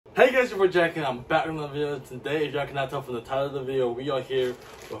Hey guys, it's your boy Jacky and I'm back with another video. Today, if y'all cannot tell from the title of the video, we are here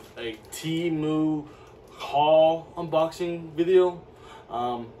with a Temu haul unboxing video.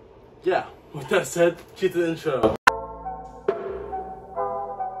 Yeah, with that said, keep the intro.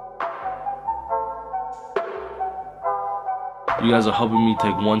 You guys are helping me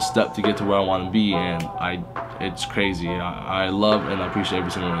take one step to get to where I want to be, and it's crazy. I love and I appreciate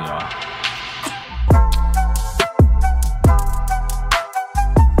every single one of y'all.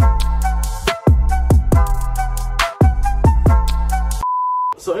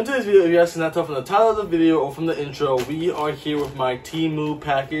 So in today's video, if you guys cannot tell from the title of the video or from the intro, we are here with my Temu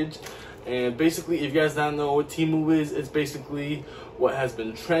package. And basically, if you guys don't know what Temu is, it's basically what has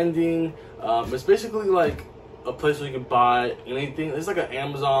been trending. It's basically like a place where you can buy anything. It's like an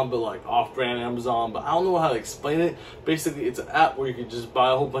Amazon, but like off-brand Amazon, but I don't know how to explain it. Basically, it's an app where you can just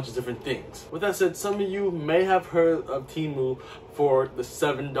buy a whole bunch of different things. With that said, some of you may have heard of Temu for the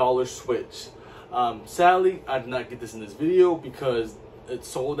 $7 Switch. Sadly, I did not get this in this video because it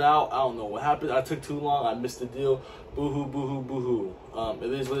sold out. I don't know what happened. I took too long. I missed the deal. Boo-hoo, boo-hoo, boo-hoo.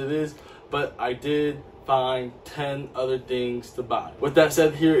 It is what it is, but I did find 10 other things to buy. With that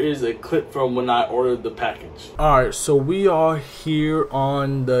said, here is a clip from when I ordered the package. Alright, so we are here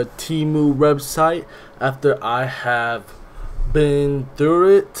on the Temu website after I have been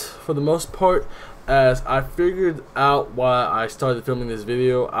through it for the most part, as I figured out why I started filming this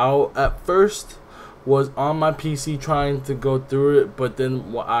video. At first was on my PC trying to go through it, but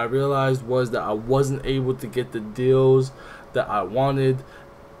then what I realized was that I wasn't able to get the deals that I wanted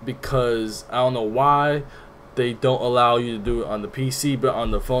because I don't know why they don't allow you to do it on the PC, but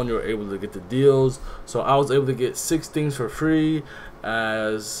on the phone you're able to get the deals. So I was able to get 6 things for free,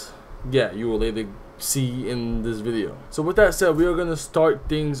 as yeah, you will later see in this video. So with that said, we are going to start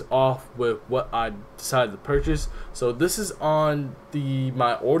things off with what I decided to purchase. So this is on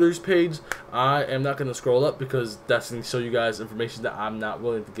my orders page. I am not going to scroll up because that's going to show you guys information that I'm not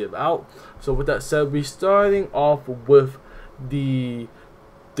willing to give out. So with that said, we're starting off with the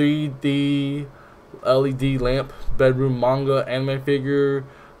 3D LED lamp, bedroom manga, anime figure,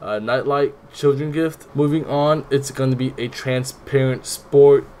 nightlight, children gift. Moving on, it's going to be a transparent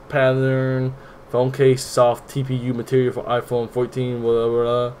sport pattern phone case, soft TPU material for iPhone 14,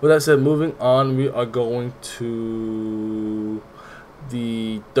 whatever. With that said, moving on, we are going to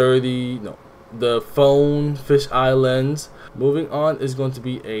the the phone fisheye lens. Moving on is going to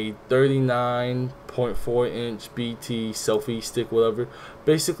be a 39.4-inch BT selfie stick, whatever.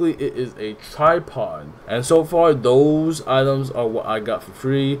 Basically, it is a tripod. And so far, those items are what I got for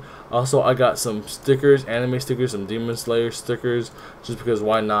free. Also, I got some stickers, anime stickers, some Demon Slayer stickers, just because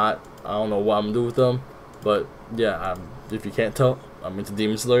why not? I don't know what I'm gonna do with them, but yeah, if you can't tell, I'm into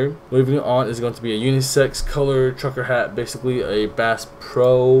Demon Slayer. Moving on is going to be a unisex color trucker hat, basically a Bass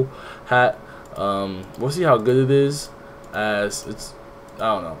Pro hat. We'll see how good it is, as it's, I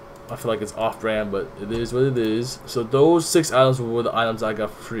don't know, I feel like it's off-brand, but it is what it is. So those 6 items were the items I got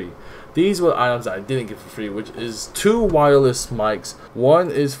for free. These were the items I didn't get for free, which is 2 wireless mics.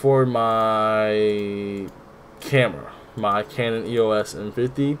 One is for my camera, my Canon EOS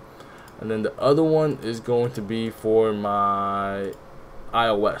M50. And then the other one is going to be for my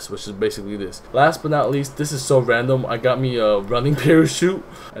iOS, which is basically this. Last but not least, this is so random, I got me a running parachute.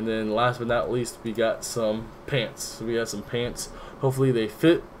 And then last but not least, we got some pants. So we got some pants. Hopefully they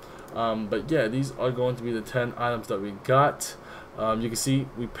fit. But yeah, these are going to be the 10 items that we got. You can see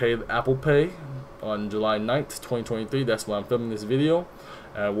we paid Apple Pay on July 9th, 2023. That's when I'm filming this video.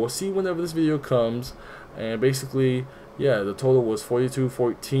 We'll see whenever this video comes. And basically, yeah, the total was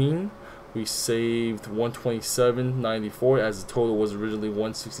 $42.14. We saved $127.94, as the total was originally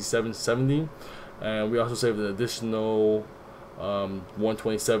 $167.70, and we also saved an additional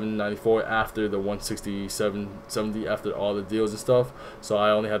 $127.94 after the $167.70 after all the deals and stuff. So I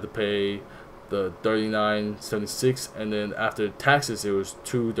only had to pay the $39.76, and then after taxes it was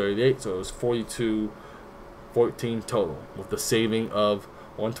 $238, so it was $42.14 total, with the saving of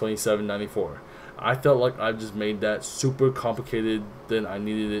 $127.94. I felt like I just made that super complicated than I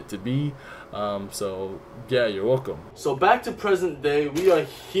needed it to be. So yeah, you're welcome. So back to present day, we are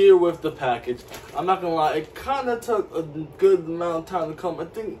here with the package. I'm not gonna lie, it kind of took a good amount of time to come. I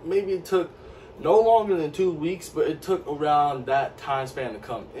think maybe it took no longer than 2 weeks, but it took around that time span to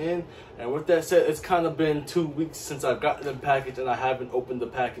come in. And with that said, it's kind of been 2 weeks since I've gotten the package, and I haven't opened the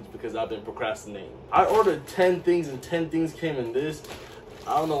package because I've been procrastinating. I ordered 10 things and 10 things came in this.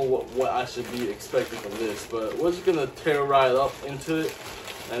 I don't know what I should be expecting from this, but we're just gonna tear right up into it,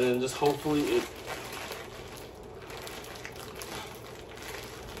 and then just hopefully it.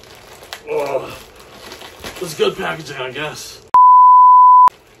 It's good packaging, I guess.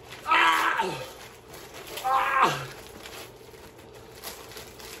 We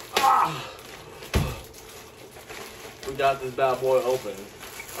got this bad boy open.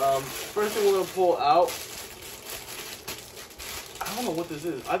 First thing we're gonna pull out, I don't know what this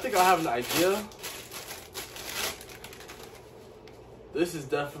is. I think I have an idea. This is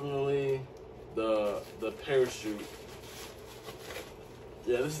definitely the parachute.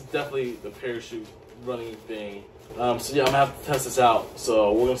 Yeah, this is definitely the parachute running thing. So yeah, I'm gonna have to test this out.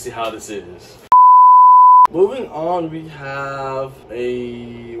 So we're gonna see how this is. Moving on, we have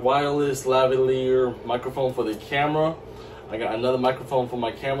a wireless lavalier microphone for the camera. I got another microphone for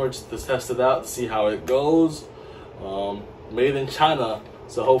my camera just to test it out to see how it goes. Made in China,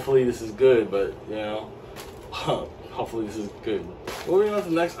 so hopefully this is good, but you know, hopefully this is good. Moving on to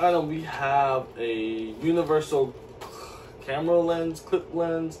the next item, we have a universal camera lens, clip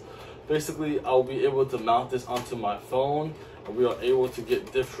lens. Basically, I'll be able to mount this onto my phone, and we are able to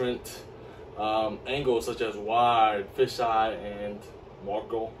get different angles such as wide, fisheye, and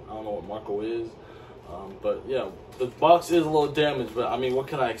Marco. I don't know what Marco is. But yeah, the box is a little damaged, but I mean, what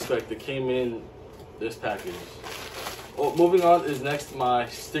can I expect? It came in this package. Well, moving on is next my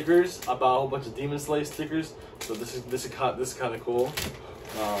stickers. I bought a whole bunch of Demon Slayer stickers, so this is kind of cool.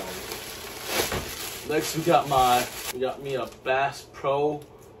 Next we got me a Bass Pro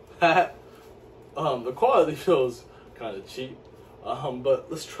hat. The quality feels kind of cheap, but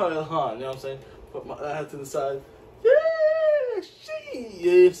let's try it on. You know what I'm saying? Put that hat to the side. Yeah,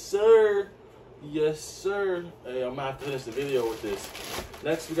 yes sir. Yes, sir. Hey, I'm gonna have to finish the video with this.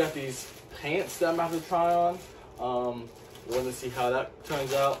 Next, we got these pants that I'm gonna have to try on. We're gonna see how that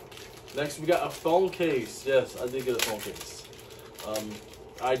turns out. Next, we got a phone case. Yes, I did get a phone case.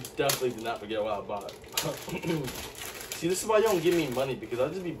 I definitely did not forget what I bought. See, this is why you don't give me money, because I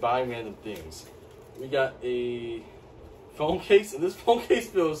just be buying random things. We got a phone case, and this phone case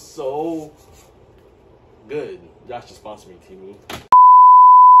feels so good. Y'all should sponsor me, Temu.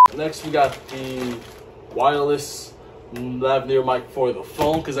 Next, we got the wireless lavalier mic for the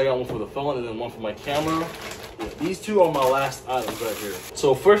phone, because I got one for the phone and then one for my camera. Yeah, these two are my last items right here.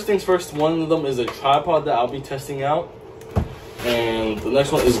 So first things first, one of them is a tripod that I'll be testing out, and the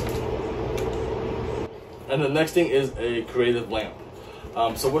next one is, and the next thing is a creative lamp.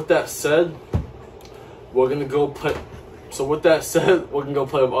 So with that said, we're gonna go play. We're gonna go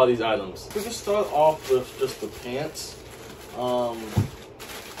play with all these items. We can start off with just the pants.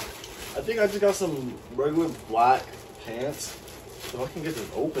 I think I just got some regular black pants. So I can get this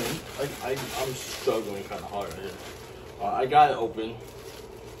open. I'm struggling kind of hard right here. I got it open.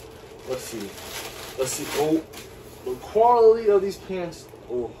 Let's see. Oh, the quality of these pants.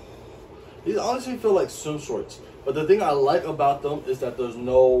 Oh, these honestly feel like swim shorts. But the thing I like about them is that there's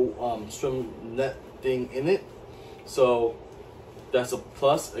no swim net thing in it. So that's a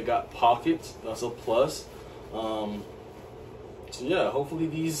plus. It got pockets. That's a plus. So yeah, hopefully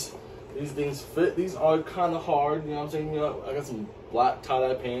these things fit. These are kind of hard, you know what I'm saying? You know, I got some black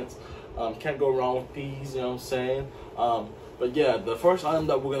tie-dye pants. Can't go wrong with these, you know what I'm saying? But yeah, the first item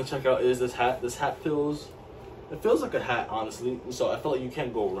that we're gonna check out is this hat. This hat feels like a hat, honestly. So I feel like you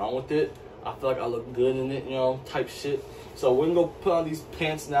can't go wrong with it. I feel like I look good in it, you know, type shit. So we're gonna go put on these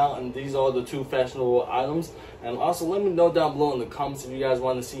pants now, and these are the two fashionable items. And also let me know down below in the comments if you guys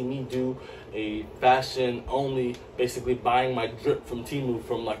want to see me do a fashion only, basically buying my drip from Temu,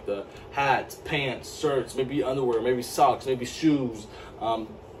 from like the hats, pants, shirts, maybe underwear, maybe socks, maybe shoes,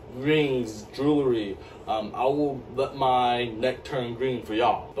 rings, jewelry. I will let my neck turn green for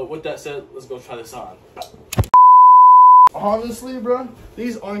y'all. But with that said, let's go try this on. Honestly, bro,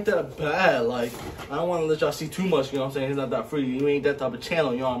 these aren't that bad. Like, I don't want to let y'all see too much, you know what I'm saying? It's not that free. You ain't that type of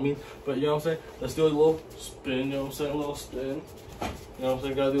channel, you know what I mean? But, you know what I'm saying? Let's do a little spin, you know what I'm saying? A little spin. You know what I'm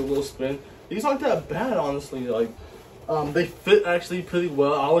saying? Gotta do a little spin. These aren't that bad, honestly. Like, they fit actually pretty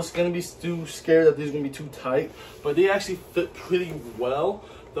well. I was gonna be too scared that these are gonna be too tight, but they actually fit pretty well.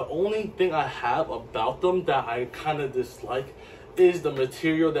 The only thing I have about them that I kind of dislike is the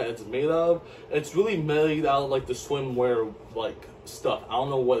material that it's made of. It's really made out of like the swimwear like stuff. I don't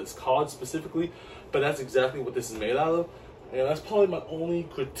know what it's called specifically, but that's exactly what this is made out of. And that's probably my only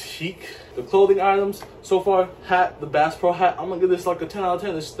critique. The clothing items so far, hat, the Bass Pro hat, I'm gonna give this like a 10 out of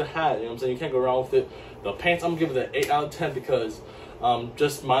 10. It's just the hat, you know what I'm saying? You can't go wrong with it. The pants, I'm gonna give it an 8 out of 10 because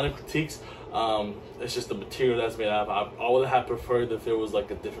just minor critiques. It's just the material that's made out of. I would have preferred if it was like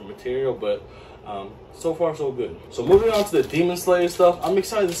a different material, but so far so good. So moving on to the Demon Slayer stuff, I'm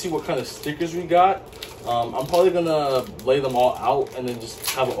excited to see what kind of stickers we got. I'm probably gonna lay them all out and then just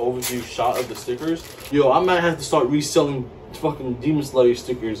have an overview shot of the stickers. Yo, I might have to start reselling fucking Demon Slayer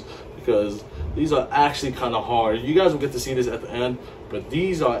stickers because These are actually kind of hard. You guys will get to see this at the end, but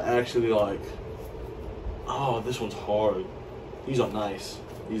these are actually like, oh, this one's hard. These are nice.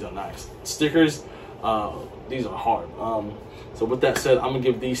 These are nice. Stickers, these are hard. So with that said, I'm gonna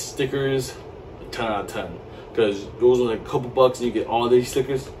give these stickers a 10 out of 10 because it was like a couple bucks and you get all these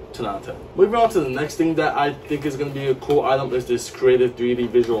stickers. 10 out of 10. Moving on to the next thing that I think is gonna be a cool item is this creative 3D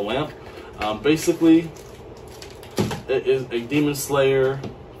visual lamp. Basically, it is a Demon Slayer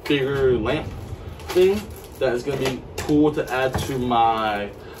figure lamp thing that is gonna be cool to add to my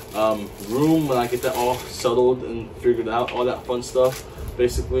room when I get that all settled and figured out, all that fun stuff.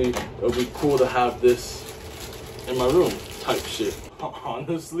 Basically, it'll be cool to have this in my room type shit.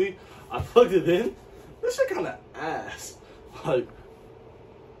 Honestly, I plugged it in. This shit kind of ass. Like,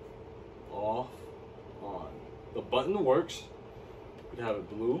 off, on. The button works. We can have it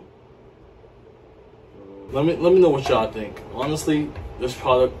blue. Let me know what y'all think. Honestly, this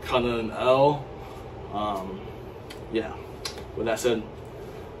product kind of an L. Yeah. With that said,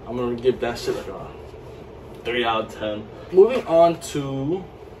 I'm gonna give that shit like a 3 out of 10. Moving on to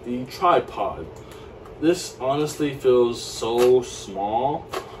the tripod. This honestly feels so small.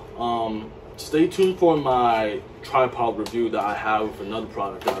 Stay tuned for my tripod review that I have with another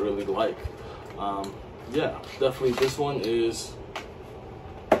product that I really like. Yeah, definitely this one is,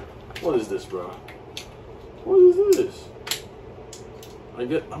 what is this, bro? What is this? I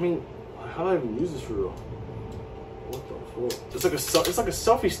mean, how do I even use this for real? What the fuck? It's like a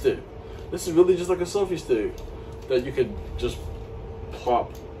selfie stick. This is really just like a selfie stick that you could just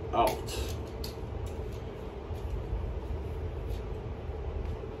plop out.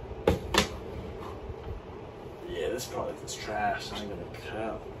 Yeah, this product is trash. I ain't gonna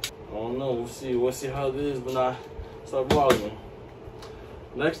cap. I don't know. We'll see how it is when I start vlogging.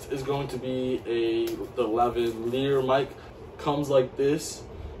 Next is going to be the lavalier mic. Comes like this.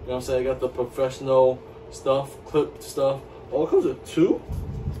 You know what I'm saying? I got the professional stuff, clipped stuff. Oh, it comes with two?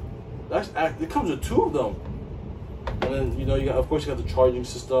 It comes with two of them. And then, you know, of course you got the charging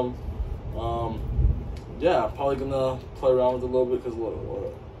system. Yeah, probably gonna play around with it a little bit because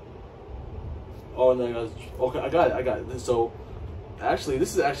look. Oh, and then guys, okay, I got it. So, actually,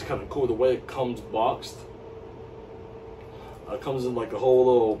 this is actually kind of cool the way it comes boxed. It comes in like a whole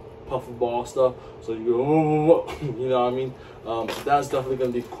little puffy ball stuff, so you go, you know what I mean? That's definitely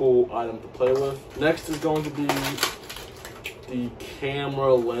going to be a cool item to play with. Next is going to be the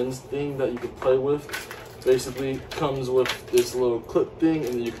camera lens thing that you can play with. Basically, comes with this little clip thing,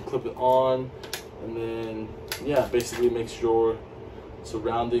 and then you can clip it on, and then, yeah, basically makes your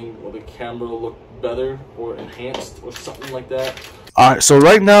surrounding or the camera look better or enhanced or something like that. Alright, so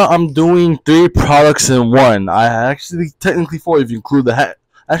right now I'm doing 3 products in one. I actually, technically 4 if you include the hat.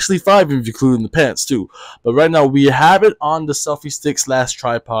 Actually 5 if you include the pants too. But right now we have it on the selfie stick /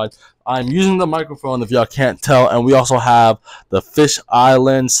 tripod. I'm using the microphone if y'all can't tell. And we also have the fish eye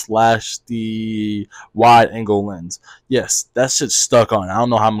lens / the wide angle lens. Yes, that shit's stuck on. I don't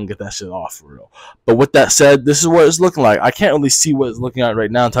know how I'm going to get that shit off for real. But with that said, this is what it's looking like. I can't really see what it's looking at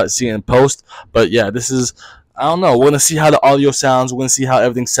right now until I see it in post. But yeah, this is... I don't know. We're going to see how the audio sounds. We're going to see how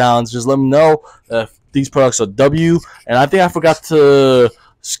everything sounds. Just let me know if these products are W. And I think I forgot to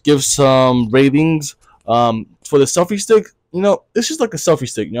give some ratings for the selfie stick. You know, it's just like a selfie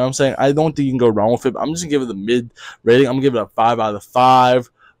stick. You know what I'm saying? I don't think you can go wrong with it. I'm just going to give it a mid rating. I'm going to give it a 5 out of 5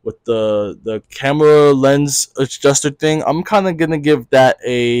 with the camera lens adjuster thing. I'm kind of going to give that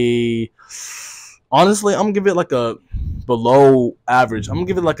a... Honestly, I'm going to give it like a below average. I'm going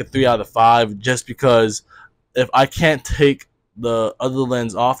to give it like a 3 out of 5 just because... If I can't take the other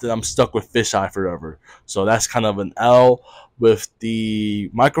lens off, then I'm stuck with fisheye forever. So that's kind of an L. With the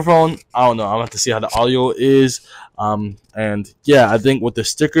microphone, I don't know. I'm going to have to see how the audio is. And yeah, I think with the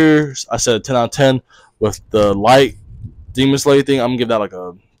stickers, I said a 10 out of 10. With the light Demon Slayer thing, I'm going to give that like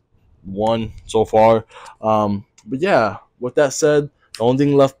a 1 so far. But yeah, with that said, the only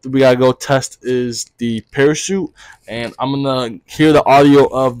thing left we got to go test is the parachute. And I'm going to hear the audio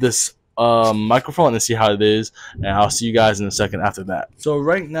of this microphone and see how it is, and I'll see you guys in a second after that. So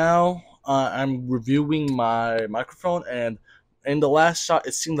right now I'm reviewing my microphone, and in the last shot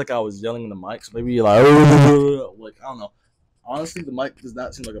it seemed like I was yelling in the mic, so maybe like I don't know. Honestly, the mic does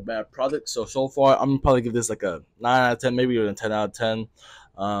not seem like a bad product, so far I'm probably give this like a 9 out of 10, maybe even a 10 out of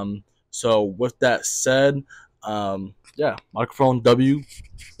 10. So with that said, yeah, microphone W.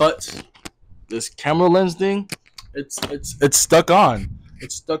 But this camera lens thing, it's stuck on.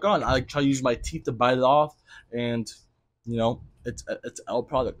 It's stuck on. I try to use my teeth to bite it off, and you know, it's L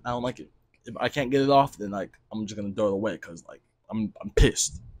product. I don't like it. If I can't get it off, then like I'm just gonna throw it away because like I'm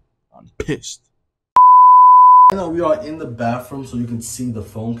pissed. I'm pissed. I know we are in the bathroom, so you can see the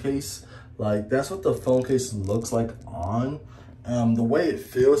phone case Like, that's what the phone case looks like on. The way it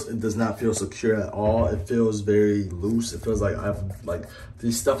feels, it does not feel secure at all. It feels very loose. It feels like I have like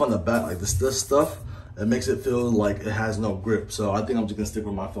this stuff on the back, like this stuff. It makes it feel like it has no grip. So I think I'm just gonna stick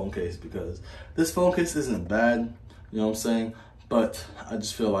with my phone case because this phone case isn't bad. You know what I'm saying? But I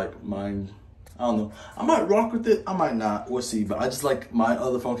just feel like mine, I don't know. I might rock with it. I might not. We'll see. But I just like my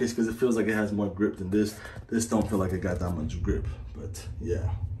other phone case because it feels like it has more grip than this. This don't feel like it got that much grip. But yeah,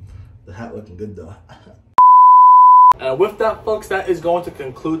 the hat looking good though. And with that, folks, that is going to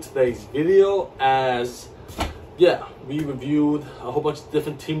conclude today's video. As yeah, we reviewed a whole bunch of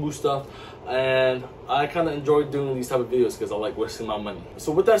different Temu stuff, and I kind of enjoy doing these type of videos because I like wasting my money.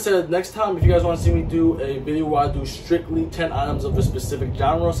 So with that said, next time if you guys want to see me do a video where I do strictly 10 items of a specific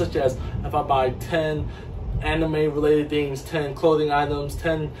genre, such as if I buy 10 anime related things, 10 clothing items,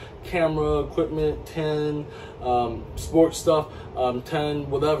 10 camera equipment, 10 sports stuff, 10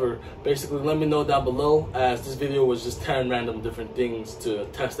 whatever, basically let me know down below, as this video was just 10 random different things to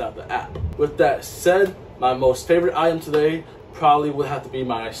test out the app. With that said, my most favorite item today probably would have to be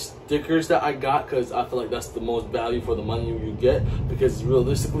my stickers that I got, because I feel like that's the most value for the money you get. Because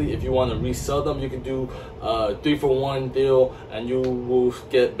realistically, if you want to resell them, you can do a 3-for-1 deal and you will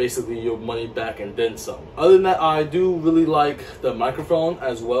get basically your money back and then some. Other than that, I do really like the microphone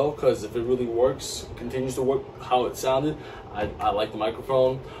as well, because if it really works, continues to work how it sounded, I like the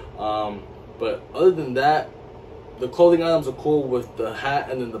microphone. But other than that, the clothing items are cool with the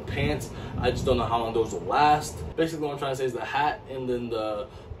hat and then the pants. I just don't know how long those will last. Basically what I'm trying to say is the hat and then the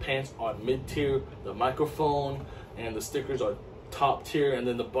pants are mid-tier, the microphone and the stickers are top tier, and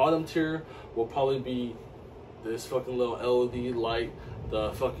then the bottom tier will probably be this fucking little LED light,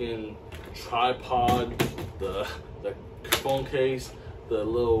 the fucking tripod, the phone case, the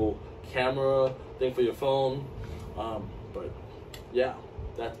little camera thing for your phone. But yeah,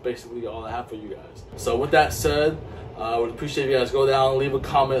 that's basically all I have for you guys. So with that said, I would appreciate if you guys go down, leave a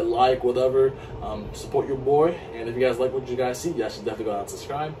comment, like, whatever. Support your boy. And if you guys like what you guys see, you guys should definitely go down and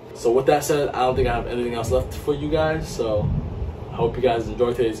subscribe. So with that said, I don't think I have anything else left for you guys. So I hope you guys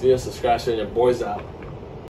enjoyed today's video. Subscribe, share, and your boys out.